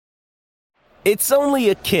It's only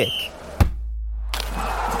a kick,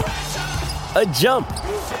 a jump,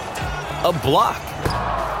 a block.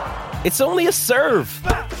 It's only a serve.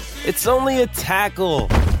 It's only a tackle,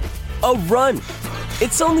 a run.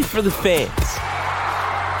 It's only for the fans.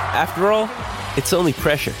 After all, it's only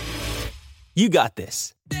pressure. You got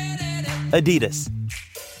this. Adidas.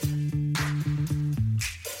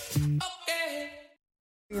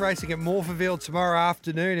 Racing at Morphettville tomorrow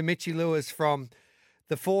afternoon, and Mitchy Lewis from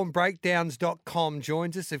theformbreakdowns.com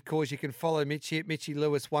joins us. Of course, you can follow Mitchy at Mitchy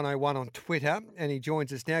Lewis 101 on Twitter, and he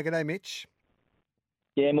joins us now. G'day, Mitch.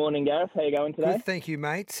 Yeah, morning, Gareth. How you going today? Good, thank you,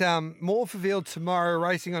 mate. Morphettville tomorrow,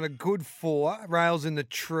 racing on a good 4, rails in the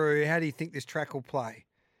true. How do you think this track will play?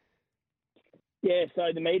 Yeah, so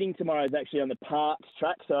the meeting tomorrow is actually on the Parks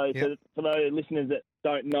track. So Yep. for those listeners that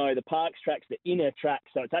don't know, the Parks track's the inner track,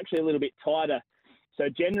 so it's actually a little bit tighter. So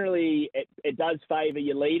generally, it does favour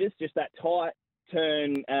your leaders. Just that tight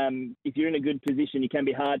turn, if you're in a good position, you can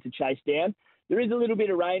be hard to chase down. There is a little bit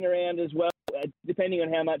of rain around as well, depending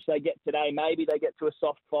on how much they get today. Maybe they get to a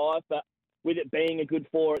soft 5, but with it being a good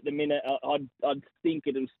 4 at the minute, I'd think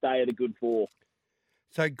it'll stay at a good 4.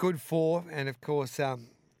 So good 4, and of course,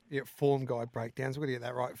 Form Guide Breakdowns. We're going to get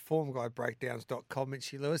that right. Formguidebreakdowns.com,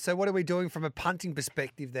 Mitchy Lewis. So what are we doing from a punting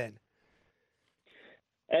perspective then?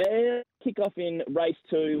 Kick off in race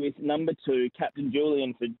 2 with number 2, Captain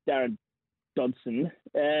Julian for Darren Dodson.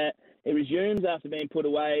 It resumes after being put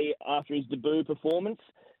away after his debut performance.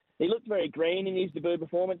 He looked very green in his debut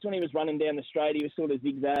performance. When he was running down the straight, he was sort of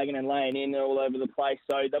zigzagging and laying in all over the place.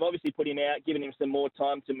 So they've obviously put him out, given him some more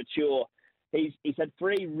time to mature. He's had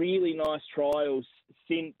 3 really nice trials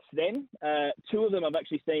since then. 2 of them I've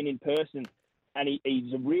actually seen in person, and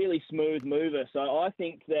he's a really smooth mover. So I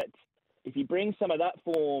think that if he brings some of that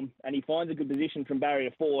form and he finds a good position from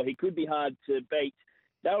barrier 4, he could be hard to beat.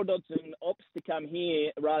 Darryl Dodson opts to come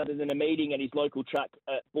here rather than a meeting at his local track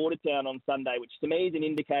at Bordertown on Sunday, which to me is an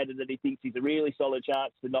indicator that he thinks he's a really solid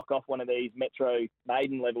chance to knock off one of these Metro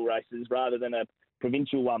maiden level races rather than a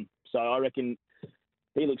provincial one. So I reckon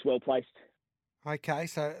he looks well placed. Okay,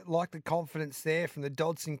 so like the confidence there from the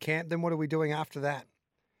Dodson camp. Then what are we doing after that?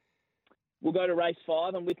 We'll go to race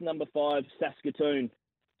 5. I'm with number 5, Saskatoon.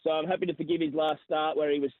 So I'm happy to forgive his last start where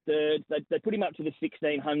he was 3rd. They put him up to the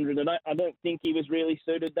 1600. I don't think he was really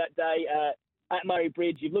suited that day. At Murray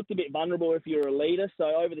Bridge, you've looked a bit vulnerable if you're a leader. So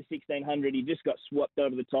over the 1600, he just got swapped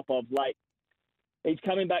over the top of late. He's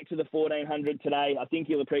coming back to the 1400 today. I think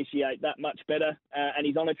he'll appreciate that much better. And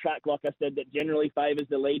he's on a track, like I said, that generally favours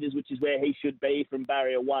the leaders, which is where he should be from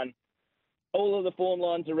barrier 1. All of the form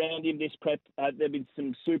lines around him this prep, there have been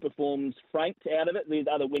some super forms franked out of it. There's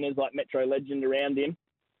other winners like Metro Legend around him.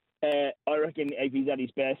 I reckon if he's at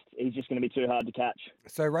his best, he's just going to be too hard to catch.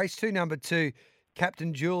 So race 2, number 2,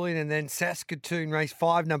 Captain Julian, and then Saskatoon, race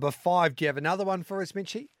 5, number 5. Do you have another one for us,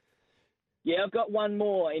 Mitchy? Yeah, I've got one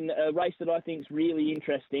more in a race that I think is really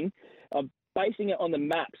interesting. I'm basing it on the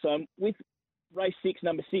map. So I'm with race 6,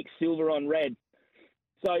 number 6, Silver on Red.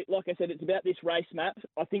 So, like I said, it's about this race map.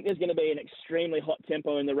 I think there's going to be an extremely hot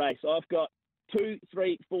tempo in the race. I've got 2,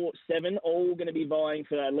 3, 4, 7, all going to be vying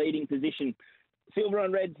for a leading position. Silver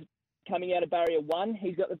on Red's coming out of barrier 1.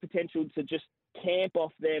 He's got the potential to just camp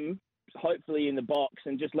off them, hopefully in the box,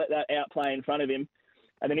 and just let that outplay in front of him.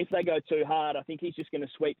 And then if they go too hard, I think he's just going to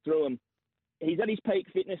sweep through them. He's at his peak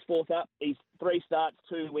fitness 4th up. He's 3 starts,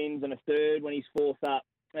 2 wins, and a 3rd when he's 4th up.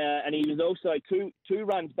 And he was also two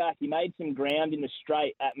runs back. He made some ground in the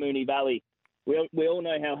straight at Moonee Valley. We all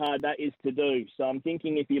know how hard that is to do. So I'm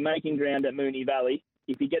thinking if you're making ground at Moonee Valley,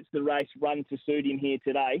 if he gets the race run to suit him here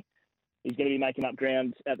today, he's going to be making up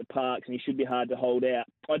ground at the Parks, and he should be hard to hold out.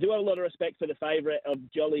 I do have a lot of respect for the favourite of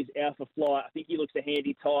Jolly's Alpha Flight. I think he looks a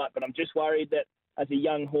handy type, but I'm just worried that as a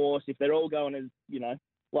young horse, if they're all going as,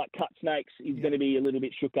 like cut snakes, he's going to be a little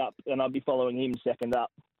bit shook up, and I'd be following him 2nd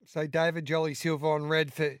up. So David Jolly, Silver on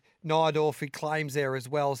Red for Nydorf, he claims there as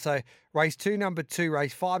well. So race 2, number 2,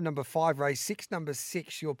 race 5, number 5, race 6, number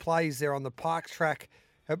 6, your plays there on the Parks track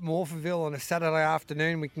at Morphettville on a Saturday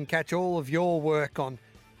afternoon. We can catch all of your work on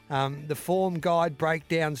the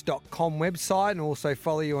formguidebreakdowns.com website, and also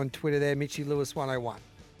follow you on Twitter there, Mitchy Lewis 101.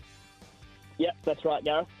 Yep, that's right,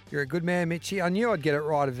 Gareth. You're a good man, Mitchy. I knew I'd get it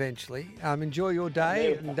right eventually. Enjoy your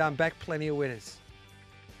day and back plenty of winners.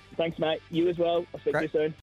 Thanks, mate. You as well. I'll speak to you soon.